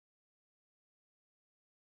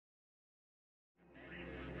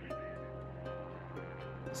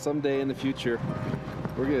someday in the future,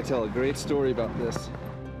 we're going to tell a great story about this.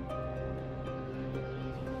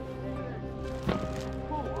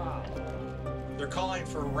 They're calling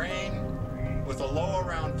for rain with a low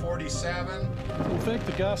around 47. We think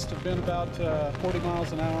the gusts have been about 40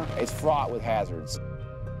 miles an hour. It's fraught with hazards.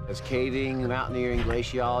 It's caving, mountaineering,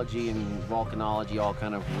 glaciology, and volcanology all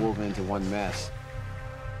kind of woven into one mess.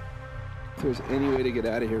 If there's any way to get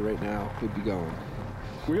out of here right now, we'd be gone.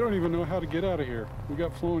 We don't even know how to get out of here. We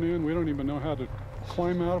got flown in. We don't even know how to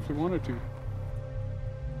climb out if we wanted to.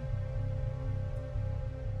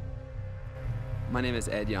 My name is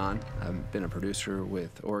Ed Jan. I've been a producer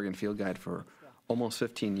with Oregon Field Guide for almost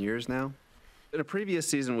 15 years now. In a previous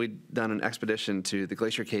season, we'd done an expedition to the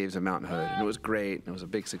glacier caves of Mountain Hood, and it was great. It was a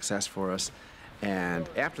big success for us. And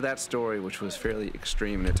after that story, which was fairly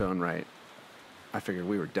extreme in its own right, I figured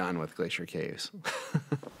we were done with glacier caves.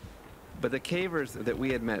 But the cavers that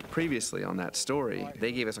we had met previously on that story,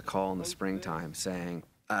 they gave us a call in the springtime saying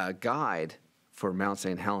a guide for Mount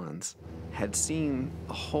St. Helens had seen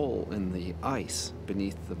a hole in the ice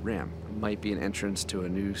beneath the rim. It might be an entrance to a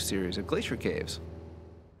new series of glacier caves.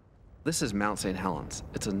 This is Mount St. Helens.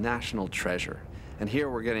 It's a national treasure. And here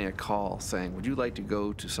we're getting a call saying, would you like to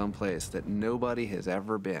go to some place that nobody has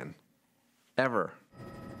ever been? Ever.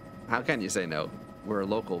 How can you say no? We're a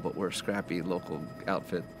local, but we're a scrappy local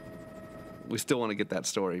outfit. We still want to get that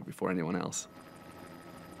story before anyone else.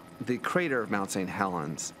 The crater of Mount St.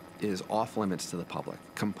 Helens is off limits to the public,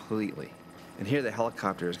 completely. And here the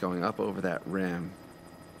helicopter is going up over that rim,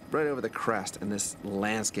 right over the crest, and this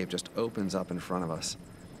landscape just opens up in front of us.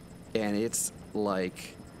 And it's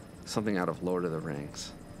like something out of Lord of the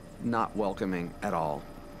Rings. Not welcoming at all.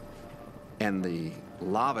 And the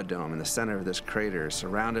lava dome in the center of this crater is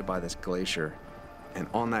surrounded by this glacier, and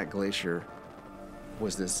on that glacier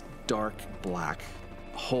was this dark black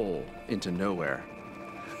hole into nowhere.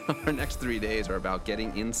 Our next 3 days are about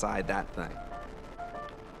getting inside that thing.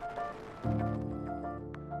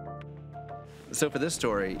 So for this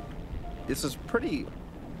story, this was pretty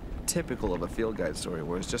typical of a field guide story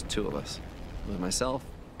where it's just two of us. It was myself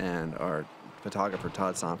and our photographer,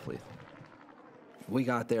 Todd Sonfleet. We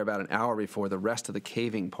got there about an hour before the rest of the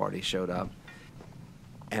caving party showed up.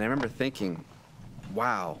 And I remember thinking,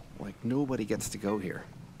 wow, like nobody gets to go here.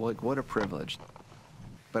 Like what a privilege.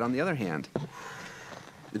 But on the other hand,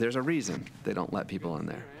 there's a reason they don't let people in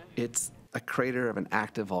there. It's a crater of an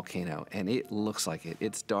active volcano, and it looks like it.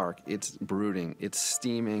 It's dark, it's brooding, it's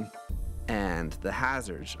steaming, and the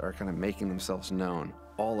hazards are kind of making themselves known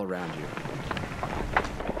all around you.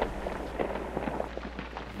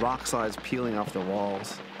 Rock slides peeling off the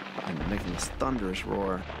walls and making this thunderous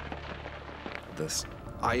roar. This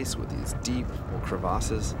ice with these deep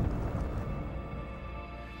crevasses.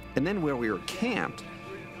 And then where we were camped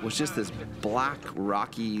was just this black,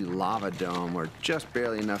 rocky lava dome where just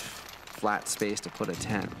barely enough flat space to put a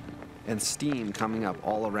tent, and steam coming up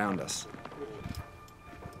all around us.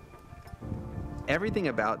 Everything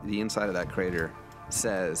about the inside of that crater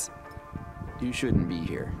says, you shouldn't be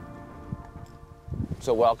here.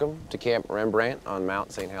 So welcome to Camp Rembrandt on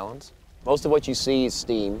Mount St. Helens. Most of what you see is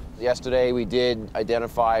steam. Yesterday we did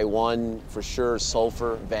identify one, for sure,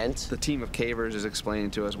 sulfur vent. The team of cavers is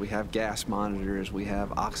explaining to us we have gas monitors, we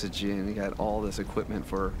have oxygen, we got all this equipment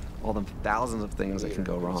for all the thousands of things that can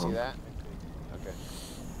go wrong. See that? Okay.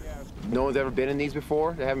 No one's ever been in these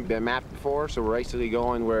before. They haven't been mapped before, so we're basically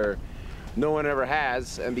going where no one ever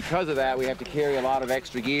has. And because of that, we have to carry a lot of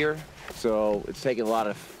extra gear. So it's taking a lot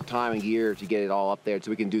of time and gear to get it all up there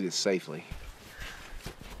so we can do this safely.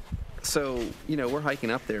 So, you know, we're hiking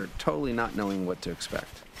up there totally not knowing what to expect.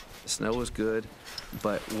 The snow was good,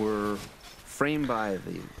 but we're framed by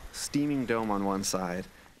the steaming dome on one side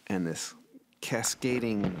and this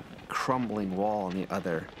cascading, crumbling wall on the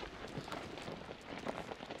other.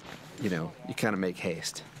 You know, you kind of make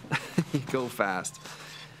haste. You go fast.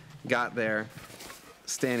 Got there,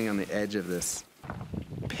 standing on the edge of this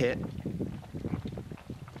pit.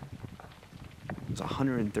 It's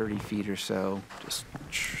 130 feet or so, just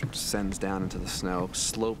descends down into the snow,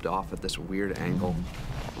 sloped off at this weird angle.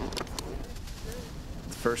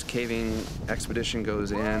 The first caving expedition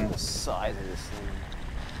goes in. The size of this thing.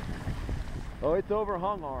 Oh, it's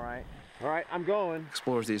overhung, all right. All right, I'm going.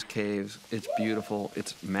 Explores these caves. It's beautiful,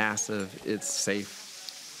 it's massive, it's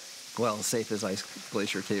safe. Well, as safe as ice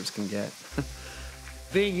glacier caves can get.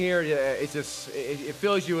 Being here, it's just, it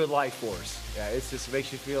fills you with life force. Yeah, it just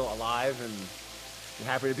makes you feel alive and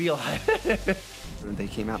happy to be alive. They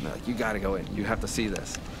came out and they're like, you gotta go in, you have to see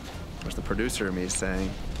this. Of course, the producer of me is saying,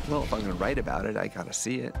 well, if I'm gonna write about it, I gotta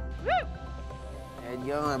see it. And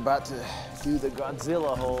young, I'm about to do the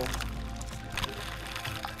Godzilla hole.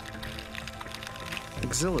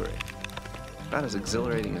 exhilarating. About as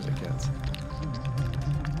exhilarating as it gets.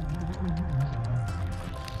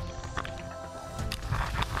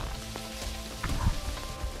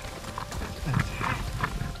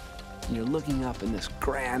 You're looking up in this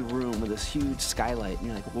grand room with this huge skylight, and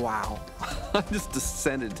you're like, wow. I just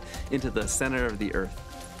descended into the center of the earth.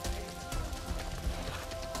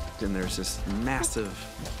 And there's this massive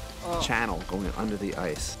channel going under the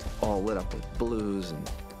ice, all lit up with blues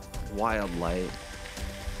and wild light.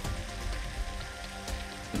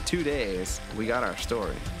 In 2 days, we got our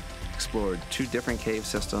story. Explored 2 different cave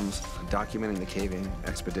systems, documenting the caving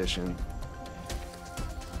expedition.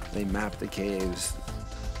 They mapped the caves.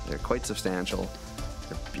 They're quite substantial.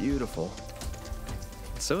 They're beautiful.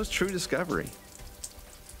 So is True Discovery.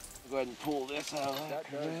 Go ahead and pull this out.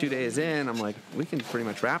 2 days in, I'm like, we can pretty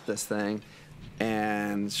much wrap this thing.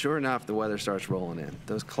 And sure enough, the weather starts rolling in.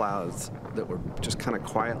 Those clouds that were just kind of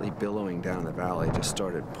quietly billowing down the valley just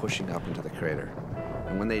started pushing up into the crater.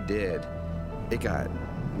 And when they did, it got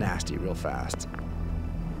nasty real fast.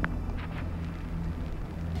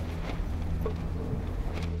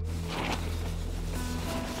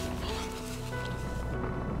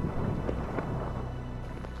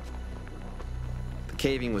 The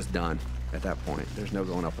caving was done at that point. There's no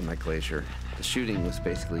going up on that glacier. The shooting was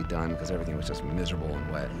basically done because everything was just miserable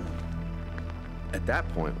and wet. At that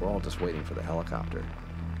point, we're all just waiting for the helicopter.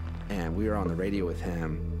 And we were on the radio with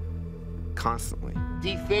him constantly.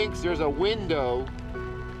 He thinks there's a window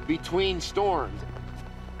between storms.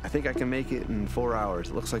 I think I can make it in 4 hours.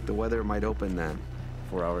 It looks like the weather might open then.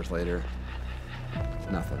 4 hours later,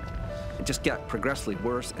 nothing. It just got progressively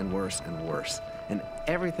worse and worse and worse. And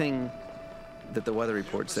everything that the weather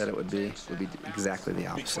report said it would be exactly the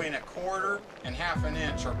opposite. Between 1/4 and 1/2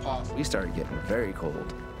 inch are possible. We started getting very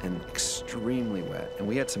cold and extremely wet. And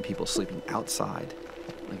we had some people sleeping outside,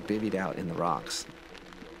 like bivvied out in the rocks.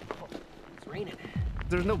 It's raining.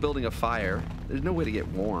 There's no building a fire. There's no way to get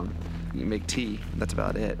warm. You make tea, that's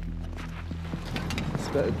about it. It's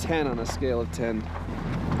about a 10 on a scale of 10.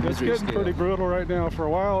 It's getting pretty brutal right now. For a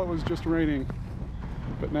while, it was just raining.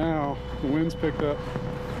 But now, the wind's picked up.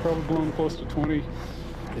 Probably blowing close to 20.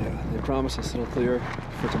 Yeah, they promised us it'll clear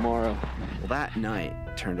for tomorrow. Well, that night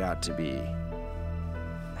turned out to be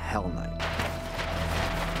hell night.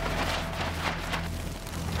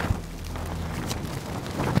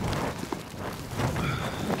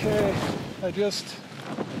 Okay, I just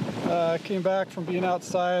came back from being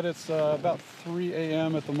outside. It's about 3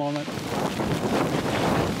 a.m. at the moment.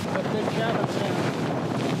 That big cabin tent,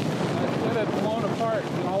 it had blown apart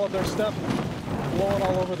and all of their stuff blowing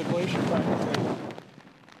all over the glacier practically.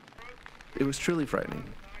 It was truly frightening.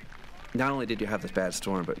 Not only did you have this bad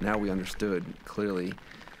storm, but now we understood clearly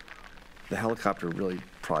the helicopter really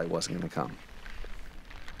probably wasn't going to come.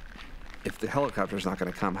 If the helicopter's not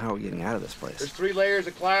going to come, how are we getting out of this place? There's 3 layers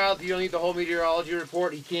of clouds. You don't need the whole meteorology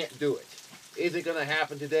report. He can't do it. Is it going to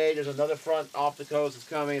happen today? There's another front off the coast that's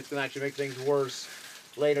coming. It's going to actually make things worse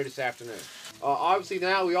later this afternoon. Obviously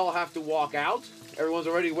now we all have to walk out. Everyone's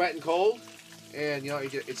already wet and cold. And, you know,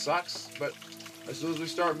 it sucks. But as soon as we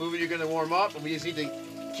start moving, you're going to warm up. And we just need to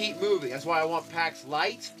keep moving. That's why I want packs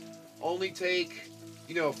light. Only take,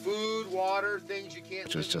 you know, food, water, things you can't.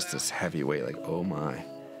 It was just this heavy weight, like, oh my.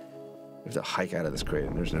 We have to hike out of this crater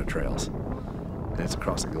and there's no trails. And it's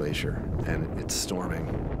across a glacier and it's storming.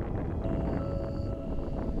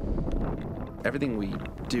 Everything we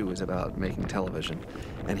do is about making television.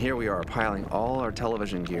 And here we are piling all our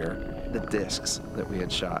television gear, the discs that we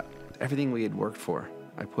had shot, everything we had worked for,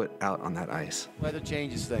 I put out on that ice. Weather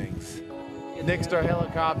changes things. Nixed our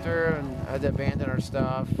helicopter and had to abandon our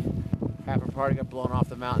stuff. Half our party got blown off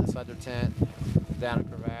the mountain inside their tent, down a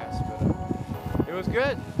crevasse. But it was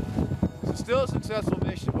good. So still a successful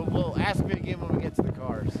mission, but we'll ask me again when we get to the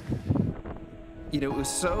cars. You know, it was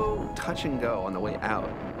so touch and go on the way out.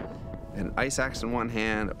 An ice axe in one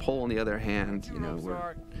hand, a pole in the other hand, you know,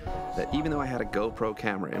 that even though I had a GoPro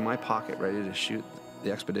camera in my pocket ready to shoot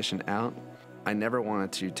the expedition out, I never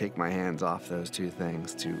wanted to take my hands off those 2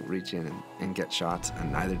 things to reach in and get shots,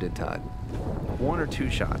 and neither did Todd. 1 or 2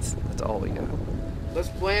 shots, that's all we got. Let's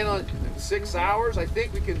plan on 6 hours. I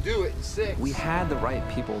think we can do it in 6. We had the right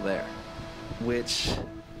people there, which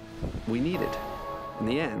we needed. In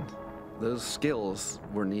the end, those skills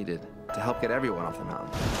were needed to help get everyone off the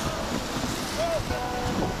mountain.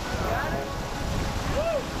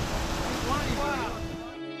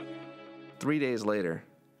 3 days later,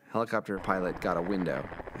 helicopter pilot got a window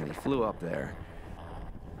and he flew up there,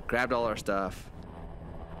 grabbed all our stuff.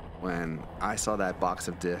 When I saw that box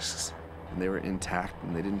of discs and they were intact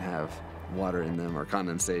and they didn't have water in them or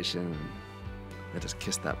condensation, I just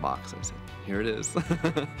kissed that box. I said, here it is.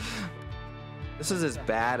 This is as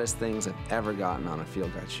bad as things I've ever gotten on a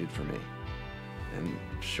field guide shoot for me. And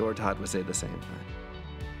I'm sure Todd would say the same thing.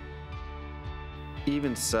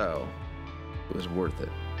 Even so, it was worth it.